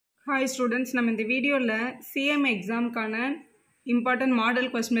Hi students, நம்ம இந்த வீடியோல CM examக்கான important model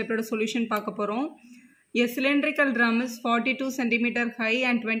question paper solution பார்க்க போறோம். A cylindrical drum is 42 cm high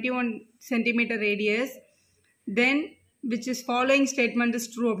and 21 cm radius. Then which is following statement is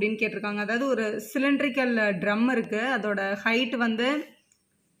true அப்படினு கேட்டிருக்காங்க. அதாவது ஒரு cylindrical drum இருக்கு. அதோட height வந்து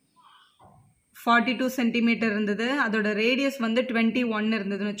 42 cm இருந்தது. அதோட radius வந்து 21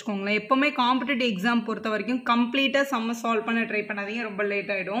 இருந்ததுன்னு வெச்சுக்கோங்களேன். எப்பவுமே காம்படிட்டிவ் எக்ஸாம் பொறுத்த வரைக்கும் கம்ப்ளீட்டா சம்ம சால்வ் பண்ண ட்ரை பண்ணாதீங்க, ரொம்ப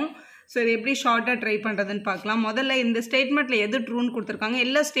லேட் ஆயிடும். ஸோ இது எப்படி ஷார்ட்டாக ட்ரை பண்ணுறதுன்னு பார்க்கலாம். முதல்ல இந்த ஸ்டேட்மெண்ட்டில் எது ட்ரூன்னு கொடுத்துருக்காங்க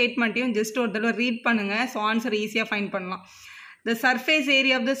எல்லா ஸ்டேட்மெண்ட்டையும் ஜஸ்ட் ஒரு தடவை ரீட் பண்ணுங்கள். ஸோ ஆன்சர் ஈஸியாக ஃபைண்ட் பண்ணலாம். The surface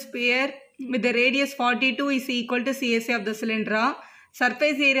area of the sphere with the radius 42 is equal to CSA of the சிலிண்டரா.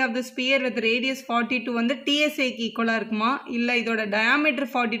 Surface area of the sphere with radius 42 வந்து டிஎஸ்ஏக்கு ஈக்குவலாக இருக்குமா, இல்லை இதோட டயாமீட்டர்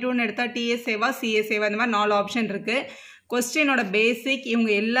 42ன்னு எடுத்தால் டிஎஸ்ஏவா சிஎஸ்ஏவா, இந்த மாதிரி 4 ஆப்ஷன் இருக்குது. கொஸ்டினோட பேசிக்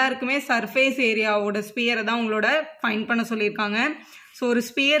இவங்க எல்லாருக்குமே சர்ஃபேஸ் ஏரியாவோட ஸ்பியரை தான் உங்களோட ஃபைண்ட் பண்ண சொல்லியிருக்காங்க. ஸோ ஒரு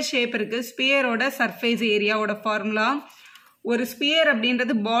ஸ்பியர் ஷேப் இருக்குது, ஸ்பியரோட சர்ஃபேஸ் ஏரியாவோட ஃபார்முலா. ஒரு ஸ்பியர்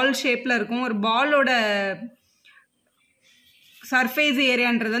அப்படின்றது பால் ஷேப்பில் இருக்கும். ஒரு பாலோட சர்ஃபேஸ்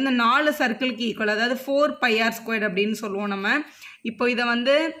ஏரியான்றது வந்து 4 சர்க்கிளுக்கு ஈக்குவல், அதாவது 4πr² அப்படின்னு சொல்லுவோம் நம்ம. இப்போ இதை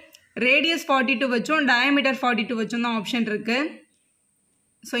வந்து ரேடியஸ் 42 வச்சும் டயாமீட்டர் 42 வச்சும் தான் ஆப்ஷன் இருக்குது.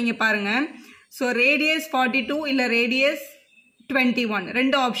 ஸோ இங்கே பாருங்கள், ஸோ ரேடியஸ் 42 இல்லை ரேடியஸ் 21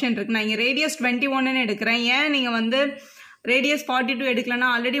 ரெண்டு ஆப்ஷன் இருக்குது. நான் இங்கே ரேடியஸ் 21ன்னு எடுக்கிறேன். ஏன் நீங்கள் வந்து ரேடியஸ் 42 எடுக்கலன்னா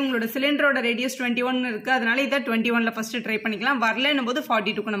ஆல்ரெடி உங்களோட சிலிண்டரோட ரேடியஸ் 21 இருக்குது, அதனால இதை 21ல் ஃபஸ்ட்டு ட்ரை பண்ணிக்கலாம். வரலன்னும் போது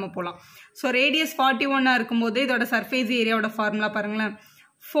 42க்கு நம்ம போகலாம். ஸோ ரேடியஸ் 41 இருக்கும்போது இதோட சர்ஃபேஸ் ஏரியாவோட ஃபார்முலா பாருங்களேன்,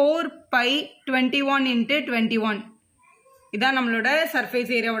 4π21 × 21 இதான் நம்மளோட சர்ஃபேஸ்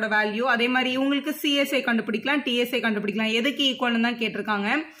ஏரியாவோட வேல்யூ. அதே மாதிரி இவங்களுக்கு சிஎஸ்ஏ கண்டுபிடிக்கலாம், டிஎஸ்ஏ கண்டுபிடிக்கலாம். எதுக்கு ஈக்குவல்னு தான் கேட்டிருக்காங்க.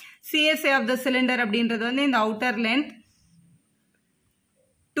 சிஎஸ்ஏ ஆஃப் த சிலிண்டர் அப்படின்றது வந்து இந்த அவுட்டர் லென்த்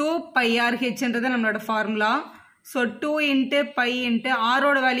 2πrhன்றது நம்மளோட ஃபார்முலா. ஸோ 2 × π ×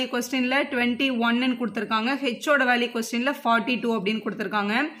 ஆரோட வேல்யூ கொஸ்டின்ல 21ன்னு கொடுத்துருக்காங்க, ஹெச்சோட வேல்யூ கொஸ்டின்ல 42 அப்படின்னு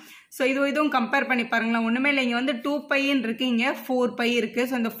கொடுத்துருக்காங்க. ஸோ இதுவும் கம்பேர் பண்ணி பாருங்களேன். ஒன்றுமே இல்லை, இங்கே வந்து 2πன்னு இருக்கு, இங்கே 4π இருக்கு.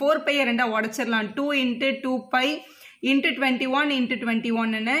 ஸோ இந்த 4π ரெண்டா உடச்சிடலாம். 2 × 2π × 21 ×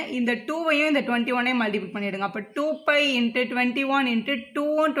 21ன்னு இந்த 2வையும் இந்த 21ஐயும் மல்டிபிள் பண்ணிடுங்க. அப்போ 2π × 21 ×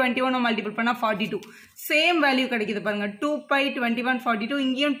 2ம் 21 மல்டிபிள் பண்ணால் 42 சேம் வேல்யூ கிடைக்குது பாருங்க. 2π 21 42,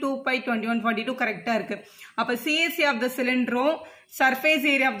 இங்கேயும் 2π 21 42 கரெக்டாக இருக்கு. அப்போ CSA of the சிலிண்டரும் surface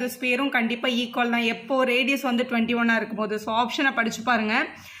area of the ஸ்பியரும் கண்டிப்பாக ஈக்குவல் தான். எப்போ ரேடியஸ் வந்து 21 இருக்கும்போது. ஸோ ஆப்ஷனை படிச்சு பாருங்க.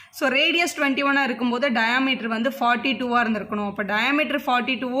 ஸோ ரேடியஸ் 21 இருக்கும்போது டயாமீட்டர் வந்து 42 இருந்திருக்கணும். அப்போ டயாமீட்டர்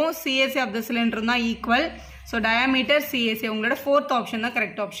 42வும் சிஎஸ்ஏ ஆஃப் த சிலிண்டரும் தான் ஈக்குவல். ஸோ டயாமீட்டர் சிஎஸ்ஏ உங்களோட 4th ஆப்ஷன் தான்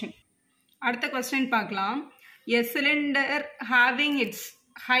கரெக்ட் ஆப்ஷன். அடுத்த கொஸ்டின் பார்க்கலாம். எ cylinder having it's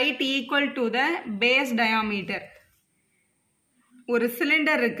height equal to the base diameter. ஒரு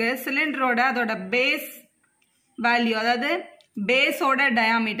சிலிண்டர் இருக்கு, சிலிண்டரோட அதோட பேஸ் வேல்யூ, அதாவது பேஸோட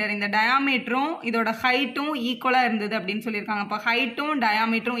டயாமீட்டர், இந்த டயாமீட்டரும் இதோட ஹைட்டும் ஈக்குவலாக இருந்தது அப்படின்னு சொல்லியிருக்காங்க. அப்போ ஹைட்டும்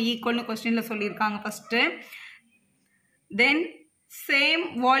டயாமீட்டரும் ஈக்குவல்னு கொஸ்டினில் சொல்லியிருக்காங்க first. Then same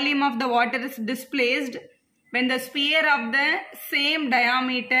volume of the water is displaced when the sphere of the same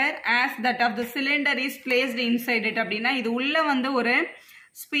diameter as that of the cylinder is placed inside it. அப்படின்னா இது உள்ள வந்து ஒரு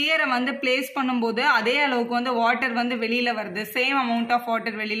ஸ்பியரை வந்து பிளேஸ் பண்ணும்போது அதே அளவுக்கு வந்து வாட்டர் வந்து வெளியில வருது, சேம் அமௌண்ட் ஆஃப்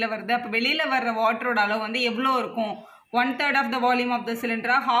வாட்டர் வெளியில வருது. அப்போ வெளியில வர்ற வாட்டரோட அளவு வந்து எவ்வளோ இருக்கும், 1/3 of the volume of the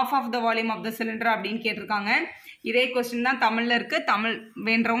சிலிண்டரா, half of the volume of the சிலிண்டரா அப்படின்னு கேட்டிருக்காங்க. இதே கொஸ்டின் தான் தமிழ்ல இருக்கு, தமிழ்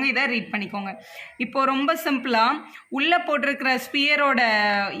வேண்டவங்க இதை ரீட் பண்ணிக்கோங்க. இப்போ ரொம்ப சிம்பிளா உள்ள போட்டிருக்கிற ஸ்பியரோட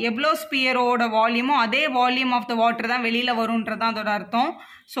எவ்வளோ ஸ்பியரோட வால்யூமோ அதே வால்யூம் ஆஃப் த வாட்டர் தான் வெளியில வரும்ன்றதான் அதோட அர்த்தம்.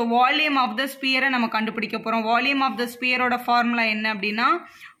 ஸோ வால்யூம் ஆஃப் த ஸ்பியரை நம்ம கண்டுபிடிக்க போறோம். வால்யூம் ஆஃப் த ஸ்பியரோட ஃபார்முலா என்ன அப்படின்னா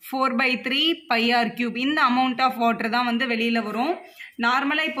 4/3πr³. இந்த அமௌண்ட் ஆஃப் வாட்டர் தான் வந்து வெளியில வரும்.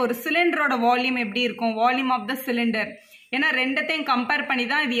 நார்மலா இப்போ ஒரு சிலிண்டரோட வால்யூம் எப்படி இருக்கும், வால்யூம் ஆஃப் த சிலிண்டர், ஏன்னா ரெண்டத்தையும் கம்பேர் பண்ணி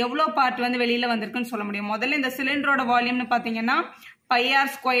தான் இது எவ்வளோ பார்ட் வந்து வெளியில வந்திருக்குன்னு சொல்ல முடியும். முதல்ல இந்த சிலிண்டரோட வால்யூம்னு பார்த்தீங்கன்னா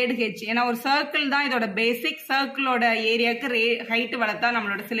πr²h, ஏன்னா ஒரு சர்க்கிள் தான் இதோட பேசிக். சர்க்கிளோட ஏரியாவுக்கு ஹைட் வளர்த்தா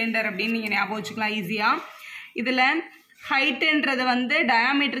நம்மளோட சிலிண்டர் அப்படின்னு நீங்க ஞாபகம் வச்சுக்கலாம் ஈஸியா. இதுல ஹைட்டுன்றது வந்து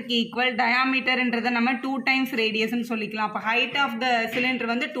டயாமீட்டருக்கு ஈக்குவல், டயாமீட்டர்ன்றதை நம்ம 2 டைம்ஸ் ரேடியஸ்ன்னு சொல்லிக்கலாம். அப்போ ஹைட் ஆஃப் த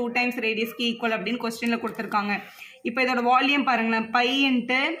சிலிண்டர் வந்து 2 டைம்ஸ் ரேடியஸ்க்கு ஈக்குவல் அப்படின்னு கொஸ்டின்ல கொடுத்துருக்காங்க. இப்போ இதோட வால்யூம் பாருங்களேன், π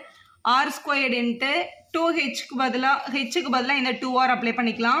 × r² × 2hக்கு பதிலாக இந்த 2r அப்ளை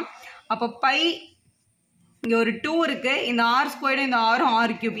பண்ணிக்கலாம். அப்போ π இங்கே ஒரு 2 இருக்கு, இந்த r² இந்த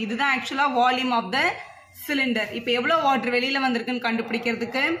r³ இதுதான் ஆக்சுவலா வால்யூம் ஆஃப் த சிலிண்டர். இப்போ எவ்வளோ வாட்டர் வெளியில வந்திருக்குன்னு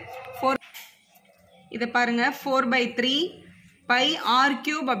கண்டுபிடிக்கிறதுக்கு இதை பாருங்க, 4/3 பை ஆர்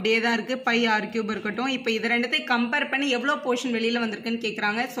கியூப் அப்படியே தான் இருக்கு, பை ஆர் கியூப் இருக்கட்டும். இப்போ இது ரெண்டுத்தையும் கம்பேர் பண்ணி எவ்வளோ போர்ஷன் வெளியில வந்திருக்குன்னு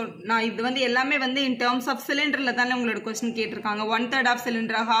கேட்குறாங்க. ஸோ நான் இது வந்து எல்லாமே வந்து இன் டேர்ம்ஸ் ஆஃப் சிலிண்டரில் தானே உங்களோட கொஸ்டின் கேட்டிருக்காங்க. 1/3 ஆஃப்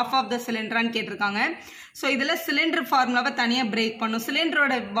சிலிண்டரா, ஹாஃப் ஆஃப் த சிலிண்டரான்னு கேட்டிருக்காங்க. ஸோ இதில் சிலிண்டர் ஃபார்முலாவை தனியாக பிரேக் பண்ணும்.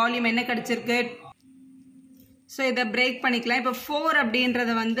 சிலிண்டரோட வால்யூம் என்ன கிடைச்சிருக்கு? ஸோ இதை பிரேக் பண்ணிக்கலாம். இப்போ 4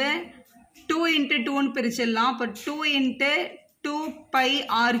 அப்படின்றத வந்து 2 × 2ன்னு பிரிச்சிடலாம். இப்போ 2 × 2 பை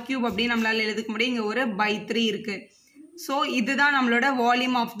ஆர் கியூப் அப்படின்னு நம்மளால எழுதிக்க முடியும். இங்கே ஒரு /3 இருக்கு. ஸோ இதுதான் நம்மளோட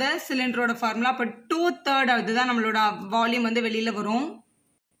வால்யூம் ஆஃப் த சிலிண்டரோட ஃபார்முலா. இப்போ 2/3 அதுதான் நம்மளோட வால்யூம் வந்து வெளியில வரும்.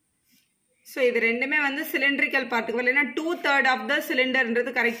 ஸோ இது ரெண்டுமே வந்து சிலிண்ட்ரிக்கல் பார்ட்டுக்கு வரல. ஏன்னா 2/3 ஆஃப் த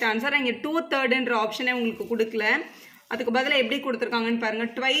சிலிண்டர்ன்றது கரெக்ட் ஆன்சர். இங்கே 2/3ன்ற ஆப்ஷனே உங்களுக்கு கொடுக்கல. அதுக்கு பதிலாக எப்படி கொடுத்துருக்காங்கன்னு பாருங்க.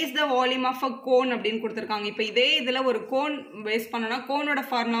 Twice the volume of a cone அப்படின்னு கொடுத்துருக்காங்க. இப்போ இதே இதில் ஒரு கோன் பேஸ் பண்ணோம்னா கோனோட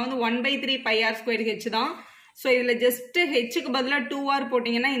ஃபார்முலா வந்து 1/3 πr² h தான். ஸோ இதில் ஜஸ்ட் ஹெச்சுக்கு பதிலாக 2r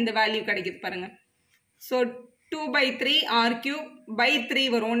போட்டிங்கன்னா இந்த வேல்யூ கிடைக்குது பாருங்க. ஸோ 2/3 r³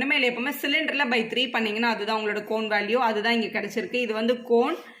 வரும். ஒன்றுமே இல்லை, எப்பவுமே சிலிண்டரில் /3 பண்ணிங்கன்னா அதுதான் உங்களோட கோன் வேல்யூ. அதுதான் இங்கே கிடைச்சிருக்கு. இது வந்து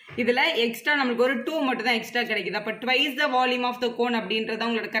கோன். இதில் எக்ஸ்ட்ரா நம்மளுக்கு ஒரு 2 மட்டும் தான் எக்ஸ்ட்ரா கிடைக்குது. அப்போ twice the volume of the cone அப்படின்றத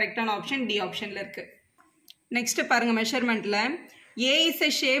உங்களோட கரெக்டான ஆப்ஷன் டி ஆப்ஷனில் இருக்கு. நெக்ஸ்ட் பாருங்க, மெஷர்மெண்ட்டில் A is a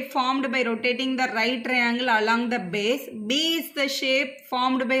shape formed by rotating the right triangle along the base. B is the shape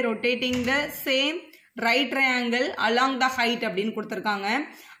formed by rotating the same right triangle along the height அப்படின்னு கொடுத்துருக்காங்க.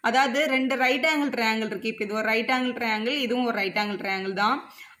 அதாவது ரெண்டு ரைட் ஆங்கிள் ட்ரையாங்கிள் இருக்கு. இப்போ இது ஒரு right angle triangle, இதுவும் ஒரு ரைட் ஆங்கிள் ட்ரையாங்கிள் தான்.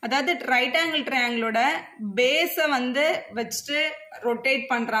 அதாவது ரைட் ஆங்கிள் ட்ரையாங்கிளோட பேஸை வந்து வச்சுட்டு ரொட்டேட்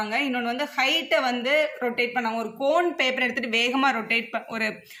பண்றாங்க. இன்னொன்று வந்து ஹைட்டை வந்து ரொட்டேட் பண்ணாங்க. ஒரு கோன் பேப்பர் எடுத்துட்டு வேகமாக ரொட்டேட் ஒரு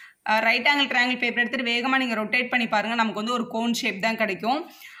ரைட் ஆங்கிள் ட்ரையாங்கிள் பேப்பர் எடுத்துட்டு வேகமாக நீங்கள் ரொட்டேட் பண்ணி பாருங்க, நமக்கு வந்து ஒரு கோன் ஷேப் தான் கிடைக்கும்.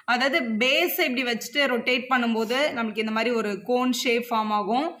 அதாவது பேஸை இப்படி வச்சுட்டு ரொட்டேட் பண்ணும்போது நமக்கு இந்த மாதிரி ஒரு கோன் ஷேப் ஃபார்ம்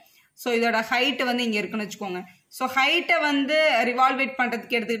ஆகும். ஸோ இதோட ஹைட்டு வந்து இங்கே இருக்குன்னு வச்சுக்கோங்க. ஸோ ஹைட்டை வந்து ரிவால்வேட்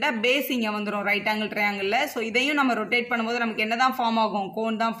பண்ணுறதுக்கு எடுத்துக்கிட்டால் பேஸ் இங்கே வந்துடும் ரைட் ஆங்கிள் ட்ரையாங்கிளில். ஸோ இதையும் நம்ம ரொட்டேட் பண்ணும்போது நமக்கு என்ன தான் ஃபார்ம் ஆகும்?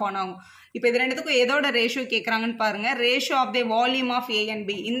 கோன் தான் ஃபார்ம் ஆகும். இப்போ இது ரெண்டுத்துக்கும் எதோட ரேஷியோ கேட்குறாங்கன்னு பாருங்க. Ratio of the volume of A and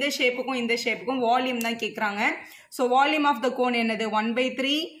B. இந்த ஷேப்புக்கும் வால்யூம் தான் கேட்குறாங்க. So volume of the cone என்னது?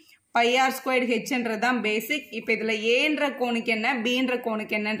 1/3 πr² hன்றது தான் பேசிக். இப்போ இதில் ஏன்ற கோனுக்கு என்ன, பின்ற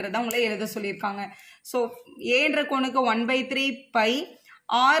கோனுக்கு என்னன்றதை உங்களை எழுத சொல்லியிருக்காங்க. ஸோ ஏன்ற கோனுக்கு 1/3 π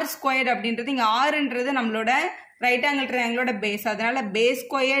r² அப்படின்றது, இங்கே ஆர்ன்றது நம்மளோட ரைட் ஆங்கிள் ட்ரையாங்கிளோட பேஸ். அதனால base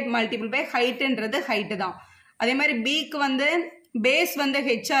squared multiple by ஹைட்டுன்றது height தான். அதே மாதிரி பிக்கு வந்து பேஸ் வந்து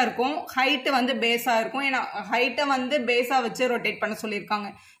ஹெச்சா இருக்கும், ஹைட்டு வந்து பேஸா இருக்கும். ஏன்னா ஹைட்டை வந்து பேஸா வச்சு ரொட்டேட் பண்ண சொல்லியிருக்காங்க.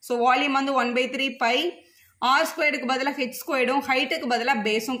 ஸோ வால்யூம் வந்து 1/3 π r²க்கு பதிலாக h²ம் ஹைட்டுக்கு பதிலாக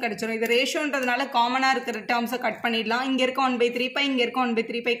பேஸும் கிடைச்சிடும். இது ரேஷியோன்றதுனால காமனாக இருக்கிற டேர்ம்ஸை கட் பண்ணிடலாம். இங்கே இருக்க 1/3 π, இங்கே இருக்க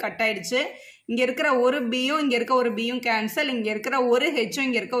 1/3 π கட் ஆயிடுச்சு. இங்கே இருக்கிற ஒரு பியும் இங்கே இருக்க ஒரு பியும் கேன்சல், இங்கே இருக்கிற ஒரு ஹெச்சும்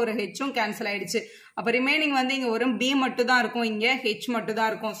இங்கே இருக்க ஒரு ஹெச்சும் கேன்சல் ஆயிடுச்சு. அப்போ ரிமைனிங் வந்து இங்கே ஒரு பி மட்டும் தான் இருக்கும், இங்கே ஹெச் மட்டும் தான்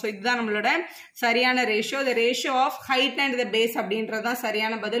இருக்கும். ஸோ இதுதான் நம்மளோட சரியான ratio. The ratio of height and the base அப்படின்றது தான்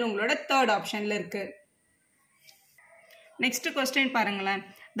சரியான பதில் உங்களோட 3rd ஆப்ஷனில் இருக்கு. நெக்ஸ்ட் கொஸ்டின் பாருங்களேன்.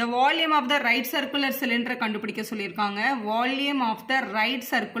 The volume of the right circular cylinder கண்டுபிடிக்க சொல்லியிருக்காங்க. Volume of the right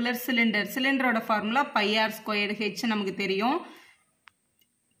circular cylinder, சிலிண்டரோட formula πr² h நமக்கு தெரியும்.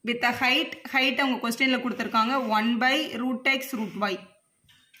 வித் ஹைட் அவங்க கொஸ்டின்ல கொடுத்துருக்காங்க 1/√x√y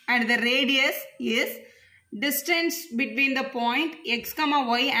and the radius is distance between the point x,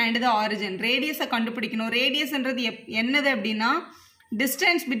 y and the origin. ரேடியஸை கண்டுபிடிக்கணும். ரேடியஸ்ன்றது என்னது அப்படின்னா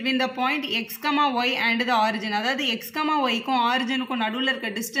distance between the point x, y and the origin. அதாவது x, yக்கும் ஆரிஜினுக்கும் நடுவில் இருக்க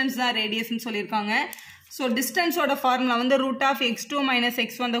டிஸ்டன்ஸ் தான் ரேடியஸ்ன்னு சொல்லியிருக்காங்க. ஸோ டிஸ்டன்ஸோட ஃபார்முலா வந்து √(x2 -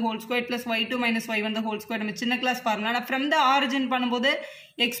 x1) ² + y2 - y1 ² நம்ம சின்ன கிளாஸ் ஃபார்முலா. நான் ஃப்ரம் த ஆரிஜின் பண்ணும்போது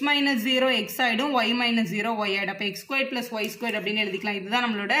x - 0 x ஆகிடும், y - 0 y ஆகிடும். அப்போ x² + y² அப்படின்னு எழுதிக்கலாம். இதுதான்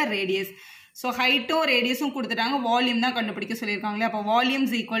நம்மளோட ரேடியஸ். ஸோ ஹைட்டும் ரேடியஸும் கொடுத்துட்டாங்க, வால்யூம் தான் கண்டுபிடிக்க சொல்லியிருக்காங்களே. அப்போ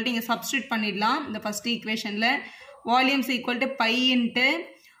வால்யூம்ஸ் ஈக்குவல் இங்கே சப்ஸ்டியூட் பண்ணிடலாம். இந்த ஃபர்ஸ்ட் ஈக்குவேஷனில் volumes equal to π ×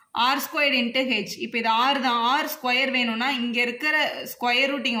 r² × h. இப்போ இது r தான், r² வேணும்னா இங்கே இருக்கிற ஸ்கொயர்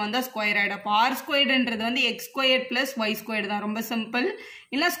ரூட் இங்கே வந்தால் ஸ்கொயர் ஆகிடும். அப்போ r²ன்றது வந்து x² + y² தான். ரொம்ப சிம்பிள்.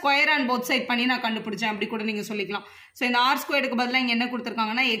 இல்லை ஸ்கொயர் ஆன் போத் சைட் பண்ணி நான் கண்டுபிடிச்சேன், அப்படி கூட நீங்கள் சொல்லிக்கலாம். ஸோ இந்த r²க்கு பதிலாக இங்கே என்ன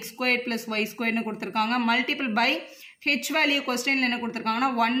கொடுத்துருக்காங்கன்னா x² + y² கொடுத்துருக்காங்க. மல்டிபிள் பை h வேல்யூ கொஸ்டின்ல என்ன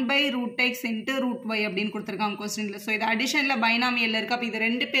கொடுத்துருக்காங்கன்னா 1/√x × √y அப்படின்னு கொடுத்துருக்காங்க கொஸ்டின்ல. ஸோ இது அடிஷனில் பைனாமியல் இருக்கு. அப்போ இது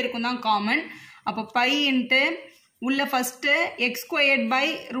ரெண்டு பேருக்கும் தான் காமன். அப்போ π × உள்ள ஃபர்ஸ்ட் x²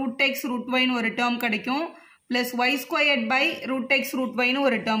 /√x√y ஒரு டேர்ம் கிடைக்கும், பிளஸ் y² /√x√y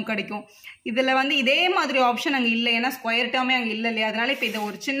ஒரு டேர்ம் கிடைக்கும். இதில் வந்து இதே மாதிரி ஆப்ஷன் அங்கே இல்லை, ஏன்னா ஸ்கொயர் டேர்மே அங்கே இல்லை இல்லையா. அதனால இப்போ இதை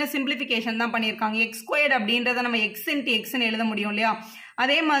ஒரு சின்ன சிம்பிளிஃபிகேஷன் தான் பண்ணியிருக்காங்க. x² அப்படின்றத நம்ம x × xன்னு எழுத முடியும் இல்லையா.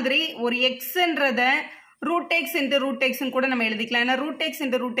 அதே மாதிரி ஒரு xன்றத √x × √x கூட நம்ம எழுதிக்கலாம். ஏன்னா √x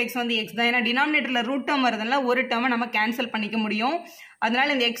 × √x வந்து x தான். ஏன்னா டினாமினேட்டரில் ரூட் டேர்ம் வருதுனால ஒரு டேர்மை நம்ம கேன்சல் பண்ணிக்க முடியும். அதனால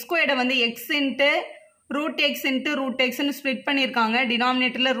இந்த x² வந்து x × root X into root எக்ஸ்ன்னு ஸ்ப்ளிட் பண்ணியிருக்காங்க.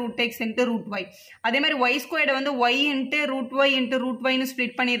 டினாமினேட்டரில் root X into root Y. அதே மாதிரி ஒய் ஸ்கொயர்டை வந்து Y into root Y into root ஒய்னு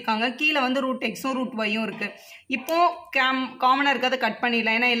split பண்ணியிருக்காங்க. கீழே வந்து ரூட் எக்ஸும் ரூட் ஒய்யும் இருக்குது. இப்போது காமனாக இருக்கிறத கட்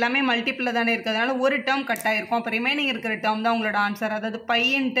பண்ணிடலாம். ஏன்னா எல்லாமே மல்டிப்பிளில் தானே இருக்குது. அதனால ஒரு டேர்ம் கட் ஆகிருக்கும். அப்போ ரிமைனிங் இருக்கிற டேர்ம் தான் உங்களோட ஆன்சர். அதாவது pi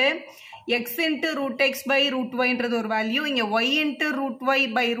into X into root X by root ஒய்ன்றது ஒரு வேல்யூ. இங்கே Y into root Y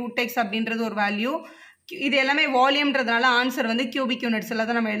by root X அப்படின்றது ஒரு வேல்யூ. இது எல்லாமே வால்யூம்ன்றதுனால ஆன்சர் வந்து கியூபிக் யூனிட்ஸில்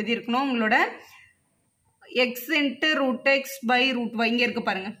தான் நம்ம எழுதியிருக்கணும். உங்களோட X into root X by root Y இங்கே இருக்குது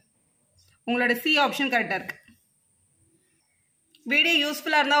பாருங்கள். உங்களோட சி ஆப்ஷன் கரெக்டாக இருக்குது. வீடியோ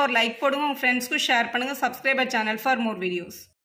யூஸ்ஃபுல்லாக இருந்தால் ஒரு லைக் போடுங்க. உங்கள் ஃப்ரெண்ட்ஸ்க்கும் ஷேர் பண்ணுங்கள். Subscriber channel for more videos.